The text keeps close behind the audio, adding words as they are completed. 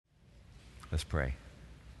Let's pray.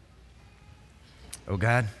 Oh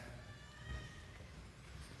God,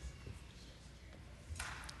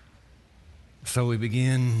 so we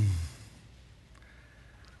begin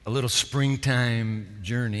a little springtime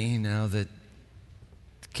journey now that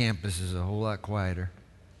the campus is a whole lot quieter.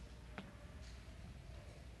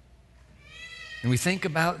 And we think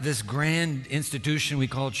about this grand institution we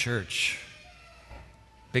call church.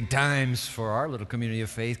 Big times for our little community of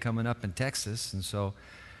faith coming up in Texas. And so,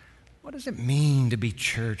 what does it mean to be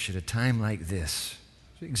church at a time like this?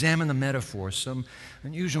 So examine the metaphors, some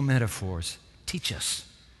unusual metaphors. Teach us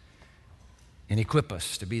and equip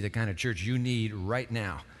us to be the kind of church you need right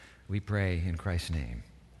now. We pray in Christ's name.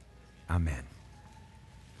 Amen.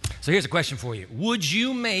 So here's a question for you. Would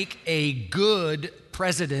you make a good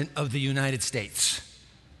president of the United States?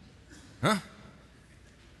 Huh?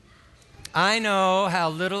 I know how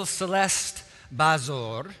little Celeste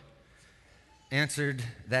Bazor answered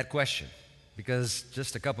that question because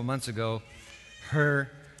just a couple months ago, her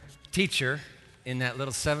teacher in that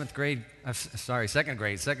little second grade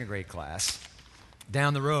class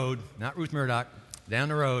down the road, not Ruth Murdoch, down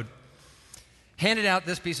the road, handed out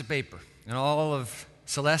this piece of paper, and all of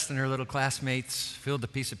Celeste and her little classmates filled the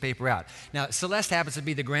piece of paper out. Now, Celeste happens to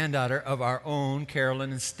be the granddaughter of our own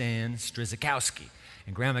Carolyn and Stan Strizakowski.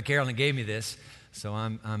 And Grandma Carolyn gave me this, so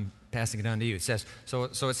I'm passing it on to you. It says, so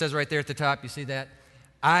it says right there at the top, you see that?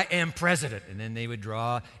 I am president. And then they would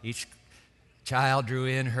draw, each child drew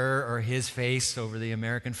in her or his face over the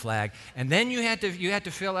American flag. And then you had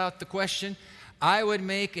to fill out the question, I would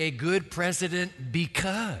make a good president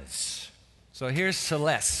because. So here's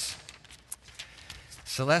Celeste.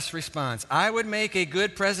 Celeste's response, I would make a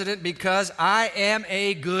good president because I am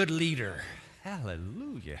a good leader.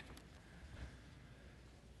 Hallelujah.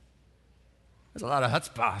 There's a lot of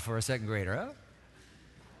chutzpah for a second grader, huh?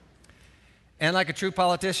 And like a true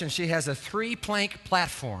politician, she has a 3-plank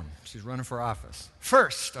platform. She's running for office.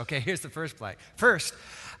 First, okay, here's the first plank. First,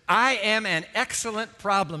 I am an excellent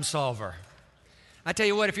problem solver. I tell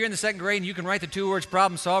you what, if you're in the second grade and you can write the 2 words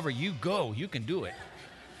problem solver, you can do it.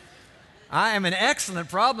 I am an excellent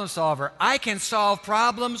problem solver. I can solve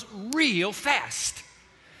problems real fast.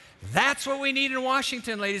 That's what we need in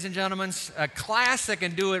Washington, ladies and gentlemen, a class that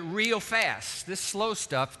can do it real fast. This slow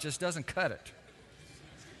stuff just doesn't cut it.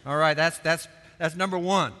 All right, that's number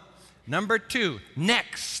 1. Number 2,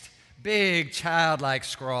 next. Big childlike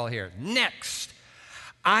scrawl here. Next,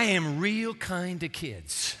 I am real kind to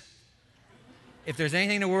kids. If there's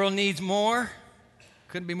anything the world needs more,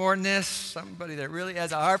 couldn't be more than this, somebody that really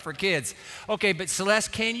has a heart for kids. Okay, but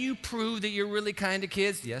Celeste, can you prove that you're really kind to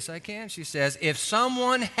kids? Yes, I can, she says. If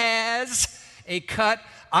someone has a cut,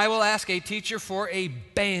 I will ask a teacher for a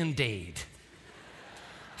Band-Aid.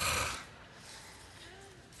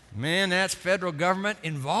 Man, that's federal government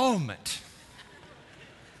involvement.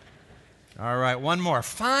 All right, one more.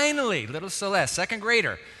 Finally, little Celeste, second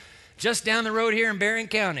grader, just down the road here in Berrien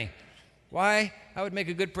County. Why? I would make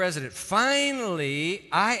a good president. Finally,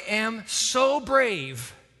 I am so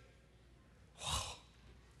brave. Whoa.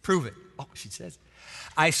 Prove it. Oh, she says.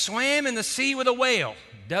 I swam in the sea with a whale.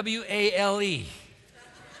 W-A-L-E.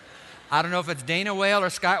 I don't know if it's Dana whale or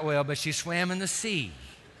Scott whale, but she swam in the sea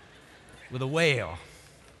with a whale.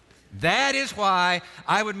 That is why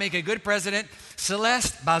I would make a good president.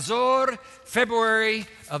 Celeste Bazor, February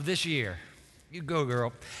of this year. You go,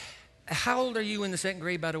 girl. How old are you in the second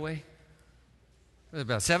grade, by the way?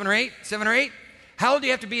 About 7 or 8? 7 or 8? How old do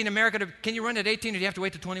you have to be in America? Can you run at 18 or do you have to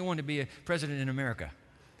wait till 21 to be a president in America?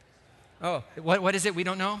 Oh, what is it? We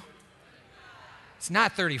don't know? It's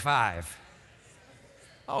not 35.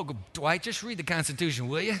 Oh, Dwight, just read the Constitution,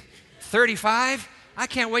 will you? 35? I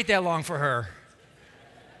can't wait that long for her.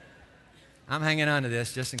 I'm hanging on to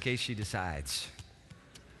this just in case she decides.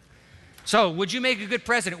 So, would you make a good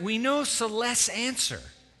president? We know Celeste's answer.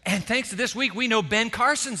 And thanks to this week, we know Ben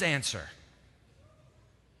Carson's answer.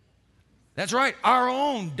 That's right, our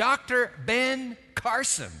own Dr. Ben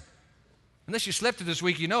Carson. Unless you slept through this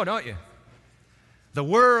week, you know, don't you? The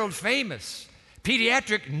world-famous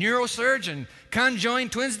pediatric neurosurgeon,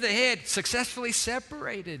 conjoined twins of the head, successfully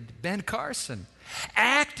separated. Ben Carson.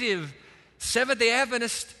 Active Seventh-day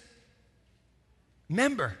Adventist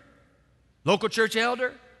member, local church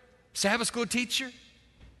elder, Sabbath school teacher.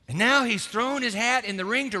 And now he's thrown his hat in the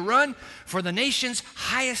ring to run for the nation's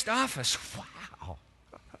highest office. Wow.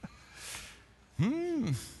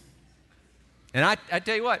 And I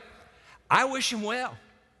tell you what, I wish him well.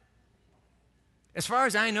 As far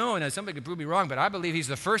as I know, and somebody could prove me wrong, but I believe he's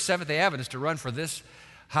the first Seventh-day Adventist to run for this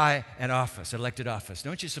high an office, elected office.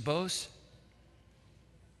 Don't you suppose?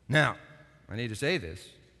 Now, I need to say this.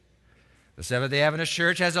 The Seventh-day Adventist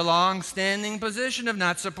Church has a long-standing position of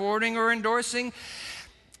not supporting or endorsing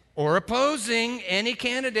or opposing any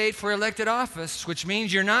candidate for elected office, which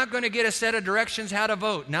means you're not going to get a set of directions how to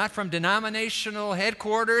vote, not from denominational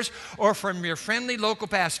headquarters or from your friendly local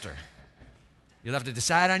pastor. You'll have to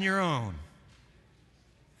decide on your own.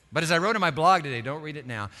 But as I wrote in my blog today, don't read it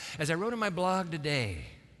now, as I wrote in my blog today,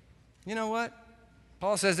 you know what?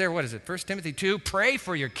 Paul says there, what is it, 1 Timothy 2, pray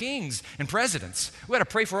for your kings and presidents. We got to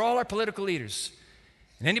pray for all our political leaders.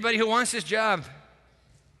 And anybody who wants this job,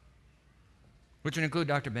 which would include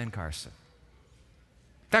Dr. Ben Carson.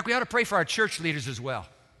 In fact, we ought to pray for our church leaders as well.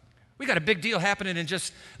 We got a big deal happening in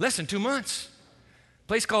just less than 2 months. A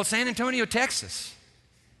place called San Antonio, Texas.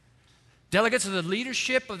 Delegates of the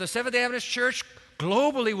leadership of the Seventh-day Adventist Church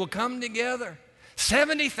globally will come together.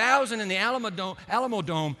 70,000 in the Alamo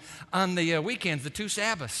Dome on the weekends, the 2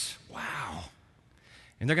 Sabbaths. Wow.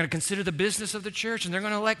 And they're going to consider the business of the church, and they're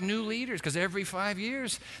going to elect new leaders, because every 5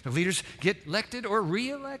 years the leaders get elected or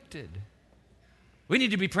re-elected. We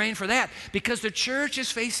need to be praying for that, because the church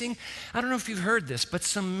is facing, I don't know if you've heard this, but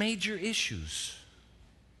some major issues.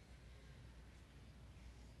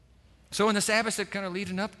 So in the Sabbaths that kind of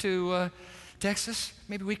leading up to Texas,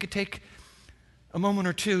 maybe we could take a moment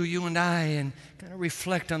or two, you and I, and kind of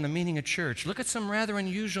reflect on the meaning of church. Look at some rather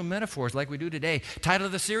unusual metaphors like we do today. Title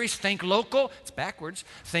of the series, Think Local. It's backwards.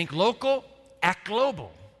 Think local, act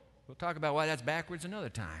global. We'll talk about why that's backwards another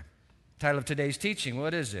time. Title of today's teaching,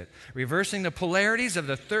 what is it? Reversing the polarities of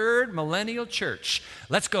the third millennial church.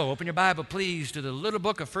 Let's go. Open your Bible, please, to the little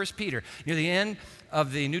book of 1 Peter, near the end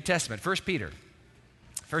of the New Testament. 1 Peter.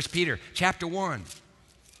 1 Peter, chapter 1.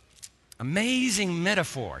 Amazing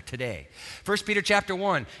metaphor today. 1 Peter chapter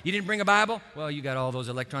 1. You didn't bring a Bible? Well, you got all those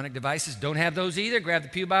electronic devices. Don't have those either. Grab the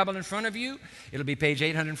Pew Bible in front of you. It'll be page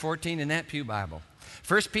 814 in that Pew Bible.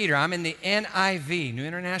 1 Peter, I'm in the NIV, New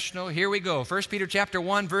International. Here we go. 1 Peter chapter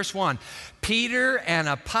 1, verse 1. Peter, an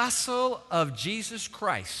apostle of Jesus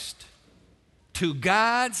Christ, to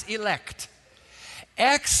God's elect,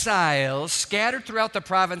 exiles scattered throughout the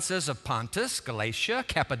provinces of Pontus, Galatia,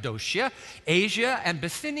 Cappadocia, Asia, and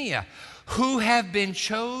Bithynia, who have been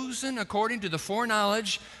chosen according to the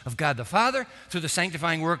foreknowledge of God the Father through the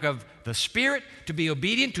sanctifying work of the Spirit to be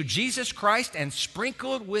obedient to Jesus Christ and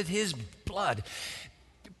sprinkled with His blood.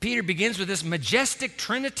 Peter begins with this majestic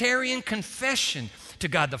Trinitarian confession to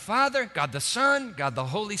God the Father, God the Son, God the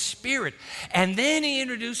Holy Spirit. And then he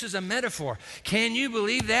introduces a metaphor. Can you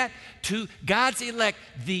believe that? To God's elect,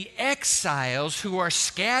 the exiles who are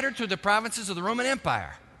scattered through the provinces of the Roman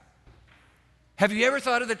Empire. Have you ever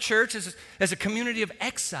thought of the church as a community of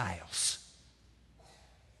exiles?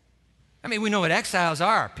 I mean, we know what exiles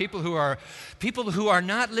are. People who are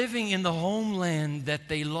not living in the homeland that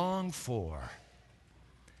they long for.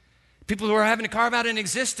 People who are having to carve out an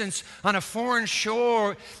existence on a foreign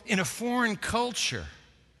shore in a foreign culture.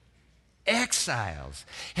 Exiles.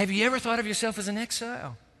 Have you ever thought of yourself as an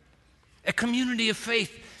exile? A community of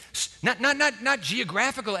faith. Not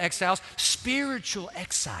geographical exiles, spiritual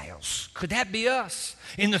exiles. Could that be us?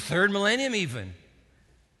 In the third millennium even.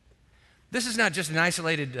 This is not just an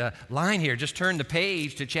isolated line here. Just turn the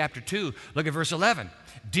page to chapter 2. Look at verse 11.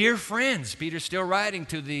 Dear friends, Peter's still writing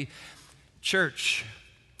to the church.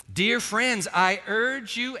 Dear friends, I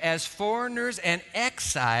urge you as foreigners and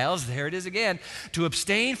exiles, there it is again, to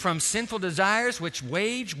abstain from sinful desires which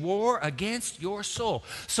wage war against your soul.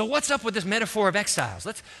 So what's up with this metaphor of exiles?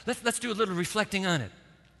 Let's do a little reflecting on it.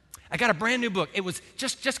 I got a brand new book. It was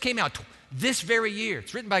just came out this very year.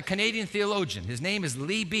 It's written by a Canadian theologian. His name is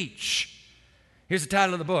Lee Beach. Here's the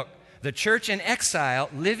title of the book. The Church in Exile,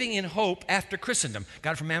 Living in Hope After Christendom.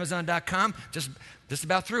 Got it from Amazon.com. Just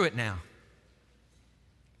about through it now.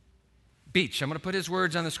 Beach, I'm going to put his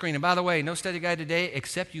words on the screen. And by the way, no study guide today,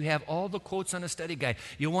 except you have all the quotes on the study guide.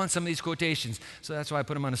 You'll want some of these quotations, so that's why I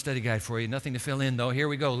put them on a study guide for you. Nothing to fill in, though. Here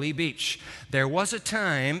we go. Lee Beach. There was a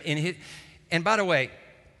time in his... And by the way,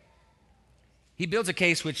 he builds a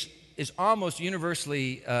case which is almost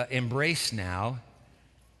universally embraced now,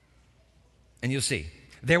 and you'll see.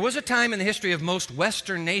 There was a time in the history of most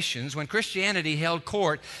Western nations when Christianity held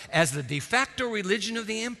court as the de facto religion of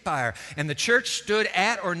the empire, and the church stood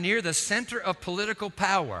at or near the center of political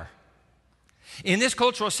power. In this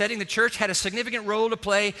cultural setting, the church had a significant role to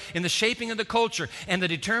play in the shaping of the culture and the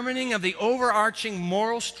determining of the overarching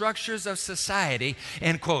moral structures of society,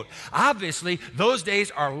 end quote. Obviously, those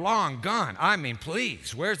days are long gone. I mean,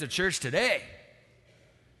 please, where's the church today?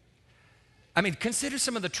 I mean, consider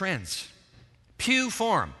some of the trends. Pew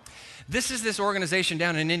Forum. This is this organization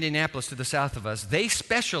down in Indianapolis to the south of us. They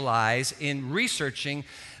specialize in researching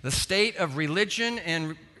the state of religion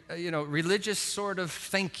and religious sort of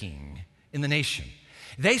thinking in the nation.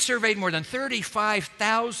 They surveyed more than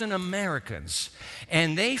 35,000 Americans,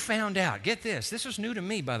 and they found out, get this was new to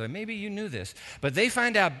me, by the way, maybe you knew this, but they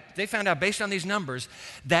found out based on these numbers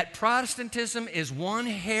that Protestantism is one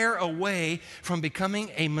hair away from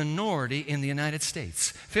becoming a minority in the United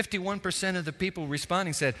States. 51% of the people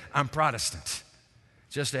responding said, I'm Protestant,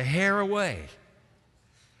 just a hair away.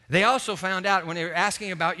 They also found out when they were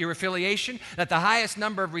asking about your affiliation that the highest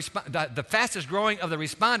number of the fastest growing of the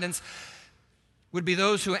respondents would be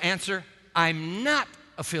those who answer, I'm not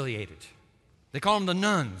affiliated. They call them the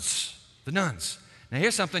nuns. The nuns. Now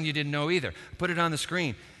here's something you didn't know either. Put it on the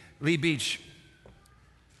screen. Lee Beach.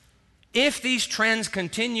 If these trends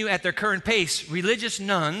continue at their current pace, religious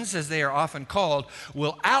nuns, as they are often called,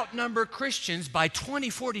 will outnumber Christians by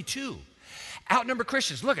 2042. Outnumber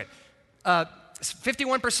Christians. Look at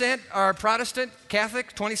 51% are Protestant,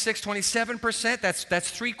 Catholic, 27%. That's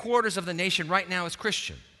 3/4 of the nation right now is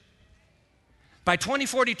Christian. By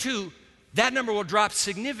 2042, that number will drop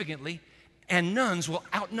significantly and nuns will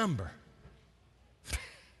outnumber.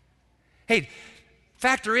 Hey,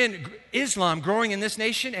 factor in Islam growing in this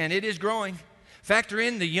nation, and it is growing. Factor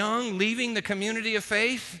in the young leaving the community of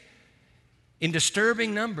faith in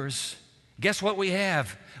disturbing numbers. Guess what we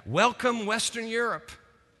have? Welcome Western Europe.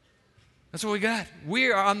 That's what we got.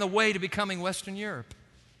 We are on the way to becoming Western Europe.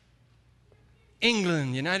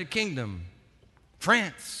 England, United Kingdom,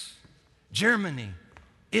 France, Germany,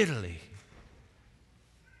 Italy.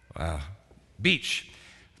 Wow. Beach.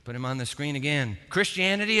 Put him on the screen again.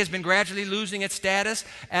 Christianity has been gradually losing its status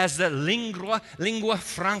as the lingua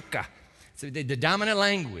franca, so the dominant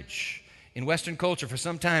language in Western culture for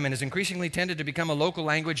some time, and has increasingly tended to become a local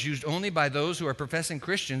language used only by those who are professing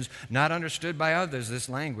Christians, not understood by others, this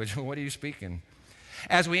language. What are you speaking?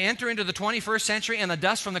 As we enter into the 21st century and the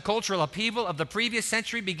dust from the cultural upheaval of the previous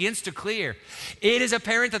century begins to clear, it is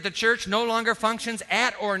apparent that the church no longer functions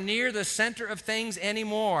at or near the center of things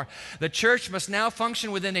anymore. The church must now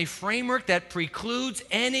function within a framework that precludes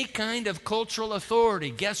any kind of cultural authority.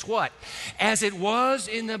 Guess what? As it was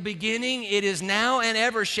in the beginning, it is now and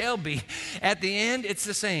ever shall be. At the end, it's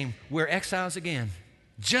the same. We're exiles again.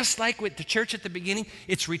 Just like with the church at the beginning,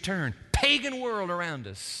 it's returned. Pagan world around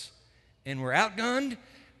us. And we're outgunned,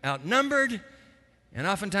 outnumbered, and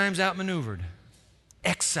oftentimes outmaneuvered.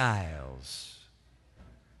 Exiles.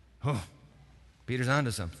 Oh, Peter's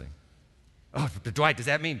onto something. Oh, but Dwight, does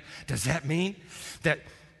that mean that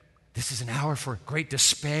this is an hour for great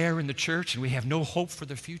despair in the church and we have no hope for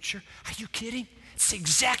the future? Are you kidding? It's the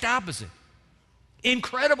exact opposite.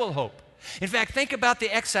 Incredible hope. In fact, think about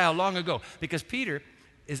the exile long ago, because Peter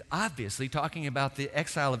is obviously talking about the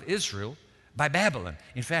exile of Israel by Babylon.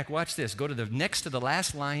 In fact, watch this. Go to the next to the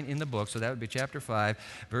last line in the book, so that would be chapter 5,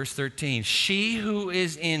 verse 13. She who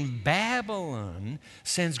is in Babylon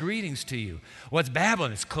sends greetings to you. What's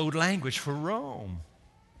Babylon? It's code language for Rome.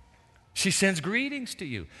 She sends greetings to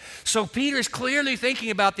you. So Peter is clearly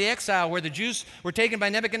thinking about the exile where the Jews were taken by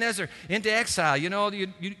Nebuchadnezzar into exile. You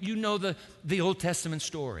know the Old Testament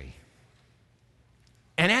story.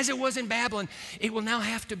 And as it was in Babylon, it will now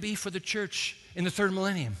have to be for the church in the third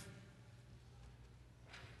millennium.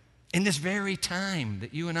 In this very time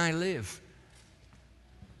that you and I live.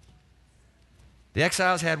 The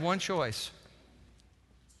exiles had one choice.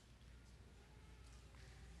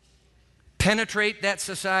 Penetrate that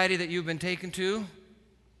society that you've been taken to,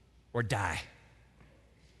 or die.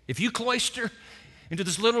 If you cloister into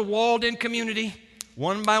this little walled-in community,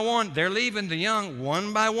 one by one, they're leaving the young,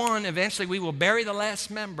 one by one. Eventually we will bury the last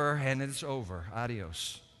member and it's over.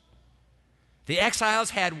 Adios. The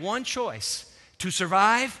exiles had one choice: to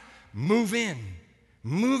survive. Move in.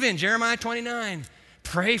 Move in. Jeremiah 29.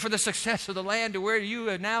 Pray for the success of the land to where you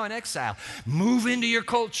are now in exile. Move into your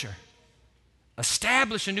culture.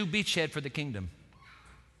 Establish a new beachhead for the kingdom.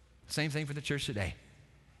 Same thing for the church today.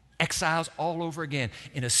 Exiles all over again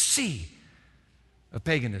in a sea of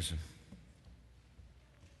paganism.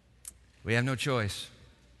 We have no choice.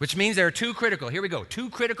 Which means there are two critical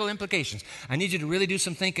implications. I need you to really do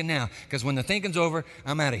some thinking now, because when the thinking's over,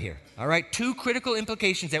 I'm out of here. All right? Two critical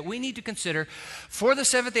implications that we need to consider for the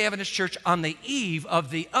Seventh-day Adventist Church on the eve of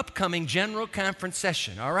the upcoming General Conference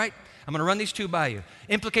session. All right? I'm going to run these two by you.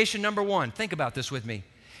 Implication number one, think about this with me.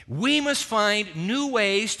 We must find new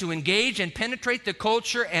ways to engage and penetrate the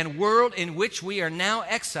culture and world in which we are now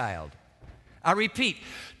exiled. I repeat,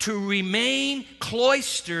 to remain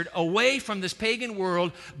cloistered away from this pagan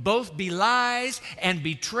world both belies and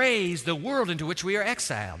betrays the world into which we are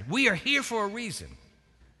exiled. We are here for a reason.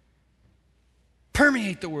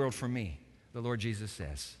 Permeate the world for me, the Lord Jesus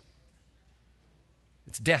says.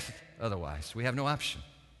 It's death otherwise. We have no option.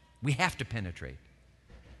 We have to penetrate.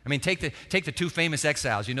 I mean, take the two famous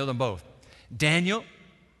exiles. You know them both. Daniel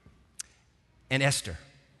and Esther.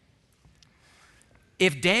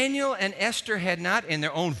 If Daniel and Esther had not, in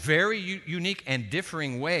their own very unique and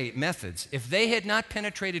differing methods, if they had not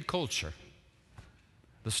penetrated culture,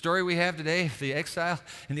 the story we have today of the exile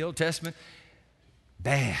in the Old Testament,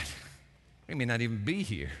 bad. They may not even be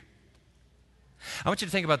here. I want you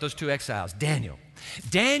to think about those two exiles. Daniel.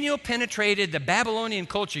 Daniel penetrated the Babylonian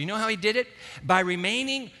culture. You know how he did it? By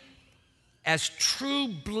remaining as true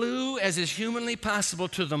blue as is humanly possible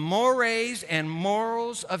to the mores and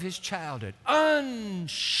morals of his childhood.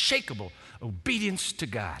 Unshakable obedience to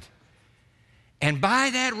God. And by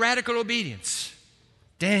that radical obedience,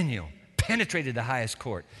 Daniel penetrated the highest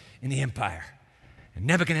court in the empire. And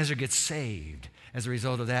Nebuchadnezzar gets saved as a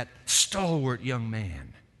result of that stalwart young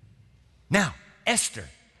man. Now, Esther,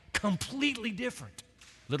 completely different.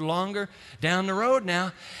 A little longer down the road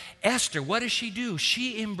now, Esther, what does she do?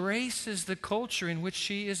 She embraces the culture in which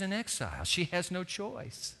she is in exile. She has no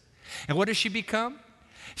choice. And what does she become?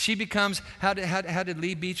 She becomes, how did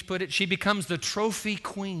Lee Beach put it? She becomes the trophy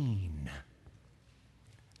queen.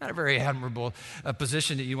 Not a very admirable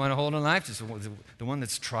position that you want to hold in life, just the one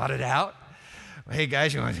that's trotted out. Hey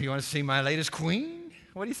guys, you want to see my latest queen?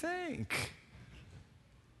 What do you think?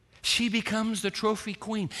 She becomes the trophy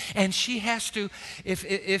queen, and she has to,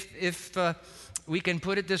 if we can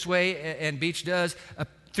put it this way, and Beach does,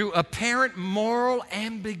 through apparent moral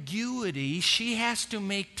ambiguity, she has to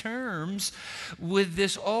make terms with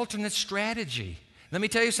this alternate strategy. Let me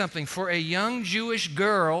tell you something. For a young Jewish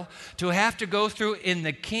girl to have to go through in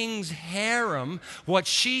the king's harem, what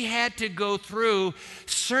she had to go through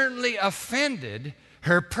certainly offended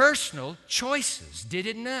her personal choices, did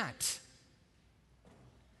it not?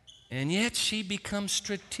 And yet she becomes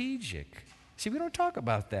strategic. See, we don't talk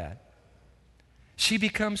about that. She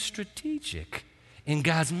becomes strategic in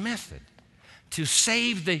God's method to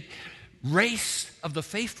save the race of the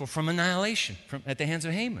faithful from annihilation at the hands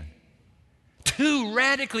of Haman. Two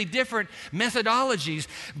radically different methodologies,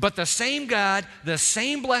 but the same God, the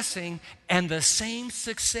same blessing, and the same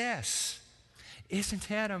success. Isn't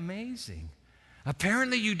that amazing?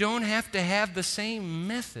 Apparently, you don't have to have the same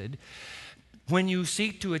method when you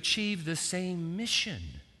seek to achieve the same mission.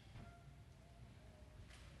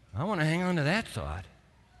 I want to hang on to that thought.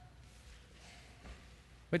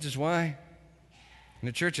 Which is why in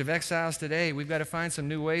the Church of Exiles today, we've got to find some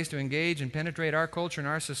new ways to engage and penetrate our culture and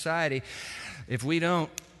our society. If we don't,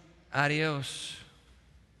 adios.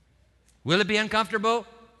 Will it be uncomfortable?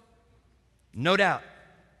 No doubt.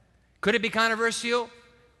 Could it be controversial?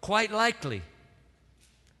 Quite likely.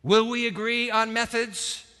 Will we agree on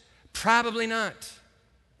methods? Probably not.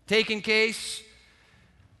 Taking case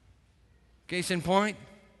in point,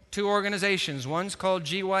 two organizations. One's called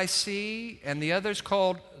GYC and the other's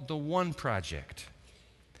called the One Project.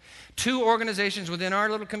 Two organizations within our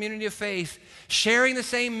little community of faith sharing the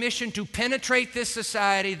same mission to penetrate this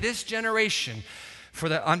society, this generation,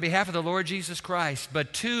 on behalf of the Lord Jesus Christ,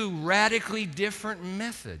 but two radically different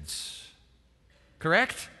methods.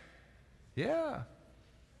 Correct? Yeah.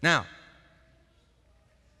 Now,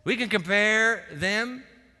 we can compare them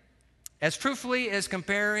as truthfully as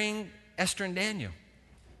comparing Esther and Daniel.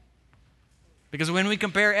 Because when we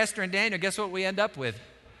compare Esther and Daniel, guess what we end up with?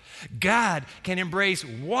 God can embrace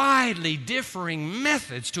widely differing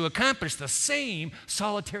methods to accomplish the same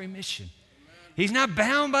solitary mission. He's not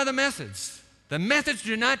bound by the methods. The methods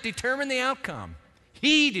do not determine the outcome.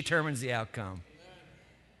 He determines the outcome.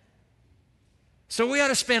 So we ought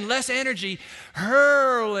to spend less energy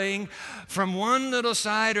hurling from one little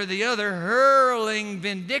side or the other, hurling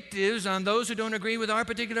vindictives on those who don't agree with our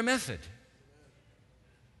particular method.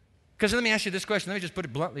 Because let me ask you this question. Let me just put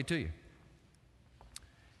it bluntly to you.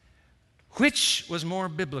 Which was more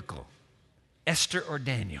biblical, Esther or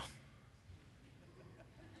Daniel?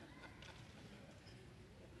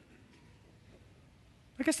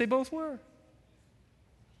 I guess they both were.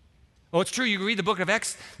 Oh, it's true. You can read the book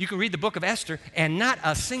of Esther, and not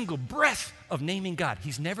a single breath of naming God.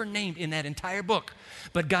 He's never named in that entire book.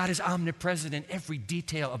 But God is omnipresent in every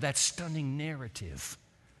detail of that stunning narrative.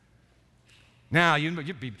 Now,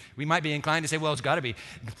 we might be inclined to say, well, it's got to be.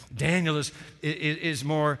 Daniel is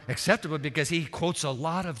more acceptable because he quotes a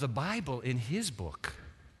lot of the Bible in his book.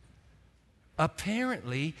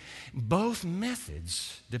 Apparently, both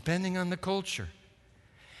methods, depending on the culture,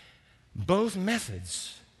 both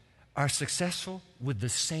methods are successful with the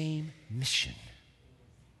same mission.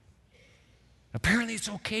 Apparently, it's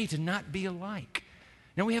okay to not be alike.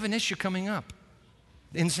 Now, we have an issue coming up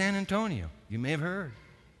in San Antonio. You may have heard.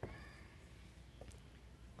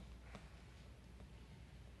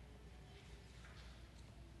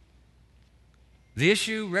 The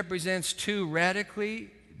issue represents two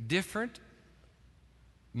radically different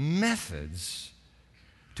methods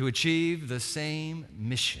to achieve the same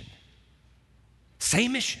mission.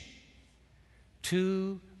 Same mission.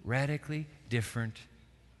 Two radically different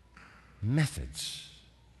methods.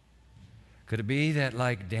 Could it be that,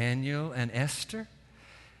 like Daniel and Esther,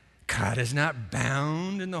 God is not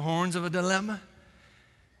bound in the horns of a dilemma?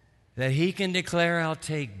 That he can declare, I'll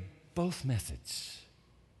take both methods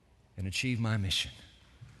and achieve my mission.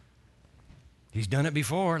 He's done it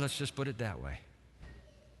before, let's just put it that way.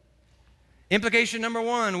 Implication number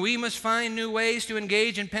one, we must find new ways to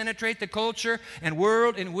engage and penetrate the culture and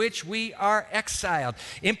world in which we are exiled.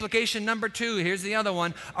 Implication number two, here's the other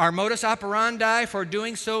one, our modus operandi for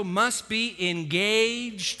doing so must be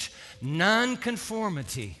engaged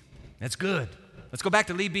nonconformity. That's good. Let's go back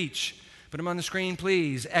to Lee Beach. Put them on the screen,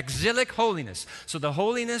 please. Exilic holiness. So the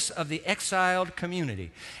holiness of the exiled community.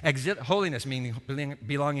 Holiness meaning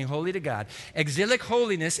belonging wholly to God. Exilic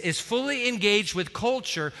holiness is fully engaged with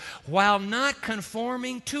culture while not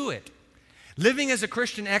conforming to it. Living as a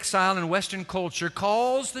Christian exile in Western culture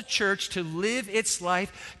calls the church to live its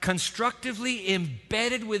life constructively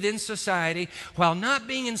embedded within society while not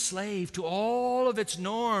being enslaved to all of its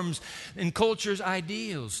norms and culture's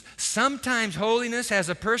ideals. Sometimes holiness has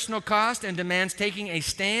a personal cost and demands taking a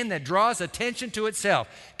stand that draws attention to itself.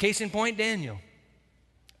 Case in point, Daniel.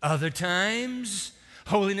 Other times,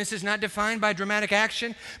 holiness is not defined by dramatic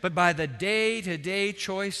action, but by the day-to-day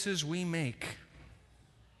choices we make.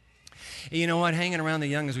 You know what? Hanging around the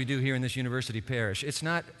young as we do here in this university parish, it's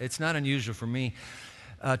not unusual for me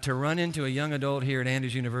to run into a young adult here at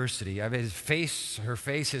Andrews University. I have his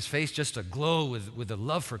face just aglow with a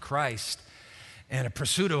love for Christ and a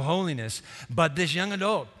pursuit of holiness. But this young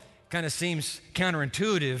adult kind of seems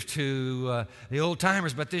counterintuitive to the old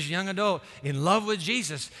timers, but this young adult in love with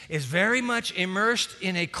Jesus is very much immersed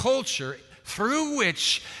in a culture through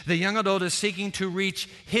which the young adult is seeking to reach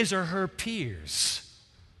his or her peers.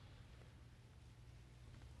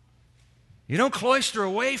 You don't cloister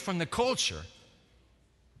away from the culture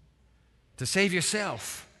to save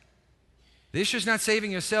yourself. The issue is not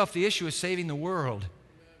saving yourself. The issue is saving the world.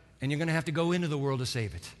 And you're going to have to go into the world to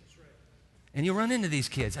save it. And you'll run into these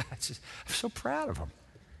kids. I'm so proud of them.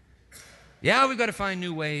 Yeah, we've got to find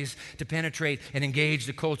new ways to penetrate and engage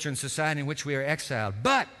the culture and society in which we are exiled.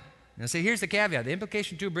 But, now see, here's the caveat. The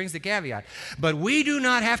implication, too, brings the caveat. But we do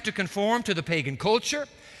not have to conform to the pagan culture,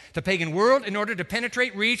 the pagan world, in order to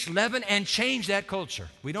penetrate, reach, leaven, and change that culture.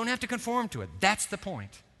 We don't have to conform to it. That's the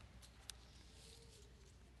point.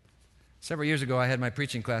 Several years ago, I had my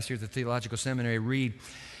preaching class here at the Theological Seminary read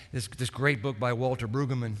this great book by Walter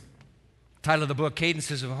Brueggemann. Title of the book,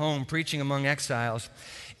 Cadences of Home, Preaching Among Exiles.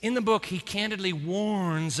 In the book, he candidly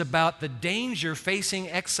warns about the danger facing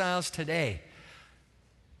exiles today.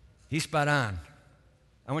 He's spot on.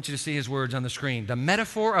 I want you to see his words on the screen. The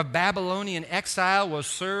metaphor of Babylonian exile will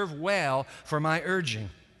serve well for my urging.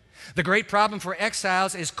 The great problem for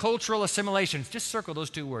exiles is cultural assimilation. Just circle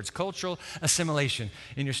those two words, cultural assimilation,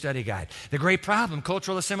 in your study guide. The great problem,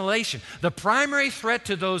 cultural assimilation. The primary threat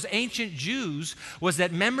to those ancient Jews was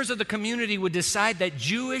that members of the community would decide that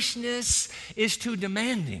Jewishness is too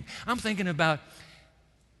demanding. I'm thinking about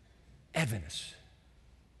Adventists.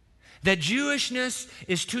 That Jewishness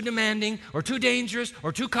is too demanding or too dangerous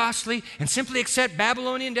or too costly and simply accept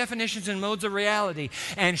Babylonian definitions and modes of reality.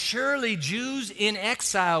 And surely Jews in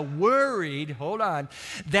exile worried,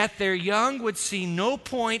 that their young would see no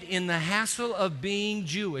point in the hassle of being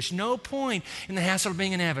Jewish, no point in the hassle of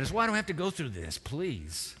being an Adventist. Why do I have to go through this,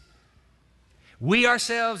 please? We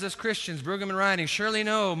ourselves as Christians, Brueggemann writing, surely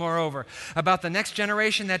know, moreover, about the next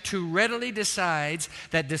generation that too readily decides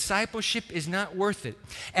that discipleship is not worth it.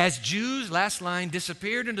 As Jews, last line,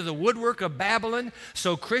 disappeared into the woodwork of Babylon,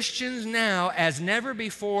 so Christians now, as never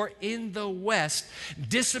before in the West,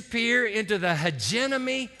 disappear into the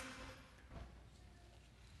hegemony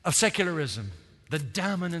of secularism, the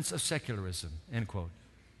dominance of secularism, end quote.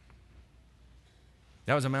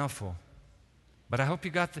 That was a mouthful. But I hope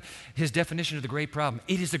you got his definition of the great problem.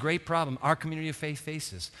 It is the great problem our community of faith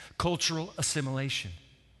faces, cultural assimilation.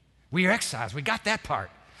 We are exiles. We got that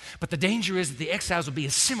part. But the danger is that the exiles will be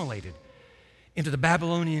assimilated into the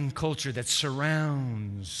Babylonian culture that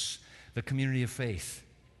surrounds the community of faith.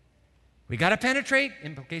 We got to penetrate,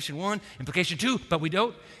 implication one. Implication two, but we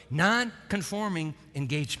don't. Non-conforming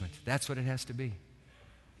engagement. That's what it has to be.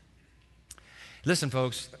 Listen,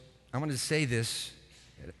 folks, I wanted to say this,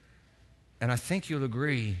 and I think you'll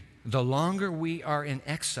agree, the longer we are in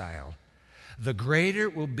exile, the greater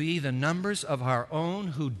will be the numbers of our own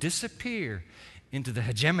who disappear into the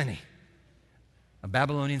hegemony a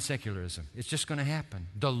Babylonian secularism. It's just going to happen.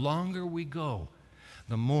 The longer we go,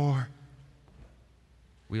 the more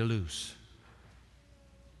we'll lose.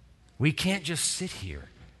 We can't just sit here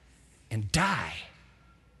and die.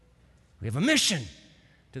 We have a mission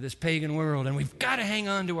to this pagan world, and we've got to hang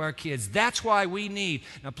on to our kids. That's why we need,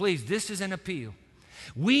 now please, this is an appeal.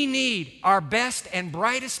 We need our best and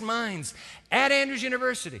brightest minds at Andrews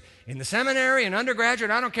University, in the seminary and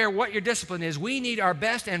undergraduate, I don't care what your discipline is, we need our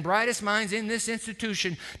best and brightest minds in this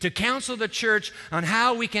institution to counsel the church on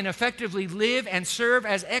how we can effectively live and serve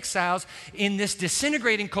as exiles in this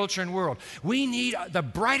disintegrating culture and world. We need the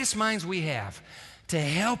brightest minds we have to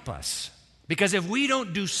help us, because if we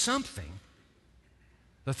don't do something,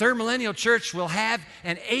 the third millennial church will have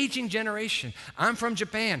an aging generation. I'm from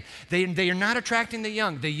Japan. They are not attracting the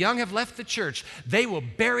young. The young have left the church. They will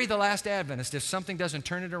bury the last Adventist if something doesn't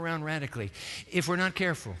turn it around radically, if we're not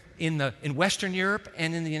careful. In Western Europe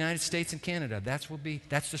and in the United States and Canada, that's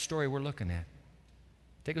the story we're looking at.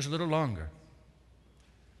 Take us a little longer.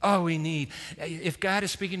 Oh, we need, if God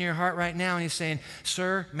is speaking to your heart right now and He's saying,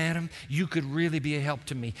 sir, madam, you could really be a help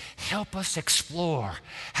to me. Help us explore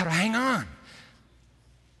how to hang on.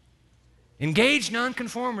 Engage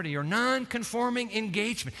nonconformity or nonconforming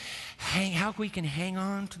engagement. How we can hang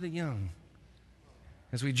on to the young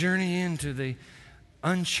as we journey into the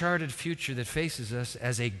uncharted future that faces us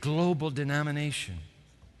as a global denomination.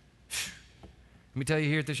 Let me tell you,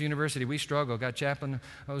 here at this university, we struggle. Got Chaplain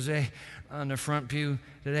Jose on the front pew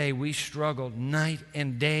today. We struggled night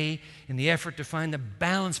and day in the effort to find the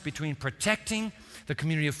balance between protecting the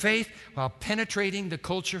community of faith while penetrating the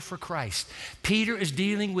culture for Christ. Peter is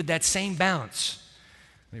dealing with that same balance.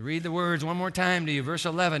 Let me read the words one more time to you. Verse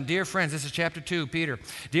 11, dear friends, this is chapter 2, Peter.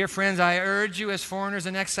 Dear friends, I urge you as foreigners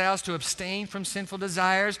and exiles to abstain from sinful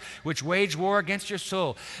desires which wage war against your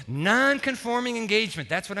soul. Non-conforming engagement,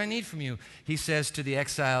 that's what I need from you, he says to the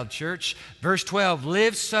exiled church. Verse 12,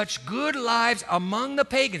 live such good lives among the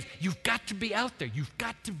pagans. You've got to be out there. You've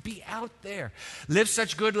got to be out there. Live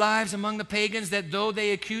such good lives among the pagans that though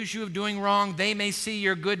they accuse you of doing wrong, they may see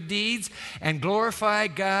your good deeds and glorify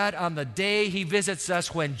God on the day He visits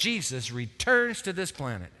us when Jesus returns to this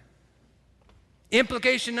planet.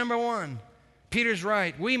 Implication number one, Peter's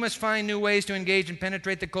right. We must find new ways to engage and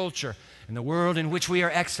penetrate the culture and the world in which we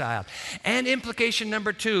are exiled. And implication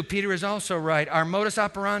number two, Peter is also right. Our modus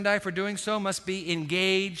operandi for doing so must be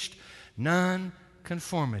engaged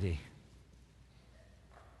nonconformity.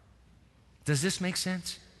 Does this make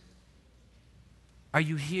sense? Are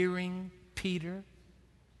you hearing Peter?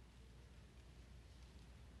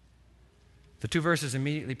 The two verses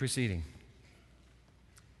immediately preceding.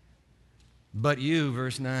 But you,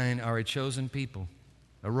 verse 9, are a chosen people,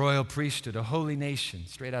 a royal priesthood, a holy nation,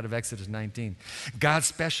 straight out of Exodus 19. God's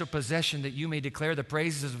special possession, that you may declare the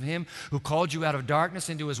praises of Him who called you out of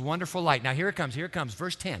darkness into His wonderful light. Now here it comes,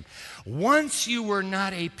 verse 10. Once you were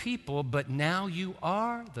not a people, but now you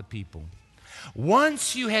are the people.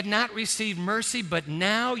 Once you had not received mercy, but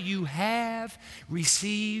now you have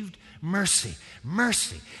received mercy.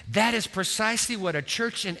 Mercy. That is precisely what a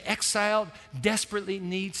church in exile desperately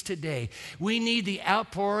needs today. We need the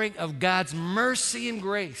outpouring of God's mercy and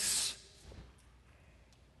grace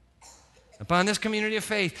upon this community of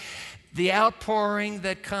faith. The outpouring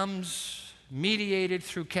that comes mediated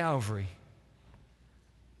through Calvary,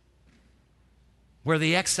 where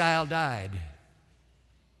the exile died.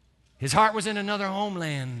 His heart was in another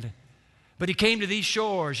homeland, but he came to these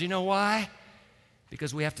shores. You know why?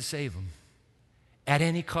 Because we have to save them. At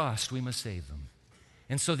any cost, we must save them.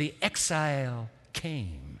 And so the exile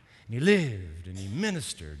came, and he lived, and he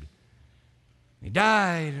ministered. He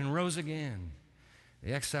died and rose again.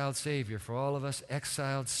 The exiled Savior for all of us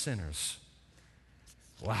exiled sinners.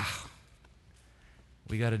 Wow.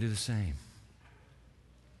 We got to do the same.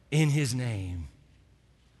 In His name.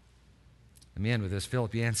 Let me end with this.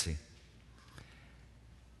 Philip Yancey,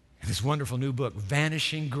 in his wonderful new book,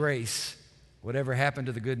 Vanishing Grace, Whatever Happened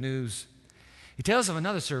to the Good News, he tells of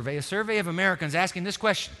another survey, a survey of Americans asking this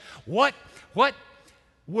question: what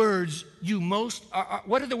words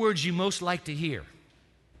what are the words you most like to hear?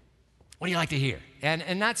 What do you like to hear?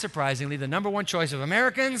 And not surprisingly, the number one choice of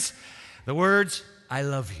Americans, the words, I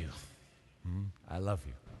love you. I love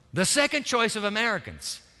you. The second choice of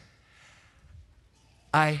Americans,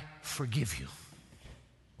 I forgive you.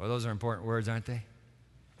 Well, those are important words, aren't they?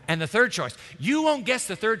 And the third choice, you won't guess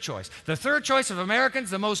the third choice. The third choice of Americans,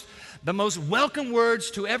 the most welcome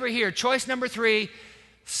words to ever hear. Choice number 3,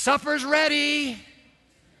 supper's ready.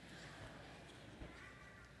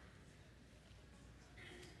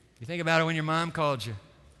 You think about it when your mom called you.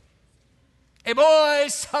 Hey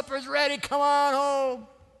boys, supper's ready, come on home.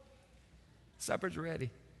 Supper's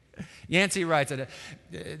ready. Yancey writes,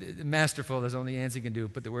 masterful as only Yancey can do,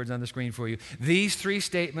 put the words on the screen for you. These three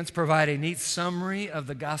statements provide a neat summary of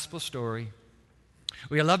the gospel story.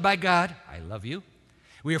 We are loved by God, I love you.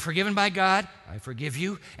 We are forgiven by God, I forgive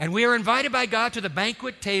you. And we are invited by God to the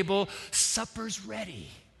banquet table, supper's ready.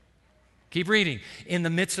 Keep reading. In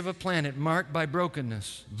the midst of a planet marked by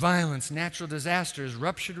brokenness, violence, natural disasters,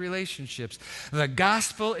 ruptured relationships, the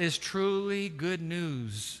gospel is truly good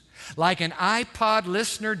news. Like an iPod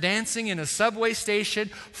listener dancing in a subway station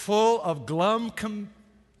full of glum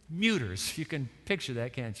commuters. You can picture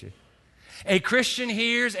that, can't you? A Christian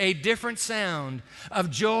hears a different sound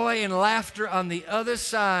of joy and laughter on the other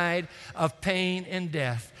side of pain and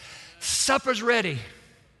death. Supper's ready.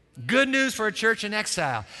 Good news for a church in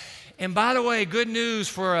exile. And by the way, good news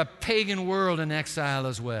for a pagan world in exile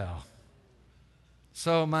as well.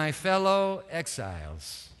 So, my fellow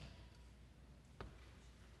exiles,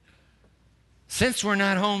 since we're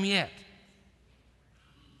not home yet,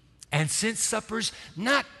 and since supper's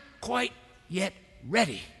not quite yet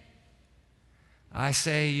ready, I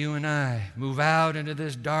say you and I move out into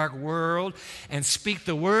this dark world and speak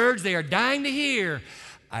the words they are dying to hear.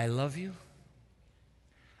 I love you,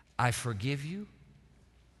 I forgive you,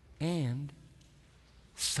 and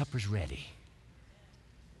supper's ready.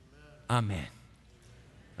 Amen.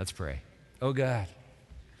 Let's pray. Oh God,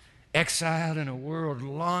 exiled in a world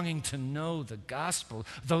longing to know the gospel,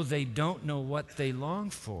 though they don't know what they long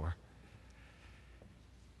for.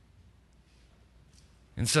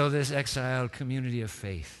 And so this exiled community of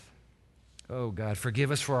faith, oh God,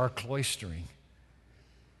 forgive us for our cloistering.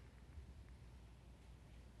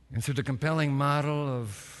 And through the compelling model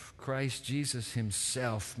of Christ Jesus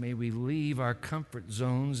himself, may we leave our comfort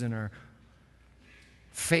zones and our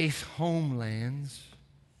faith homelands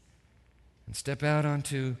and step out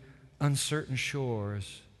onto uncertain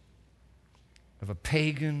shores of a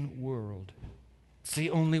pagan world. It's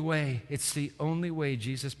the only way. It's the only way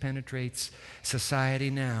Jesus penetrates society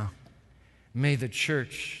now. May the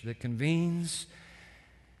church that convenes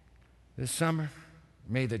this summer,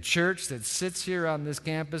 may the church that sits here on this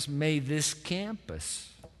campus, may this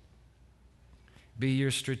campus be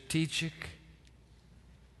your strategic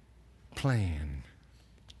plan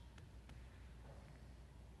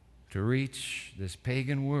to reach this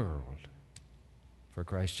pagan world for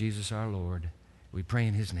Christ Jesus our Lord. We pray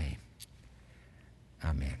in his name.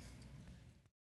 Amen.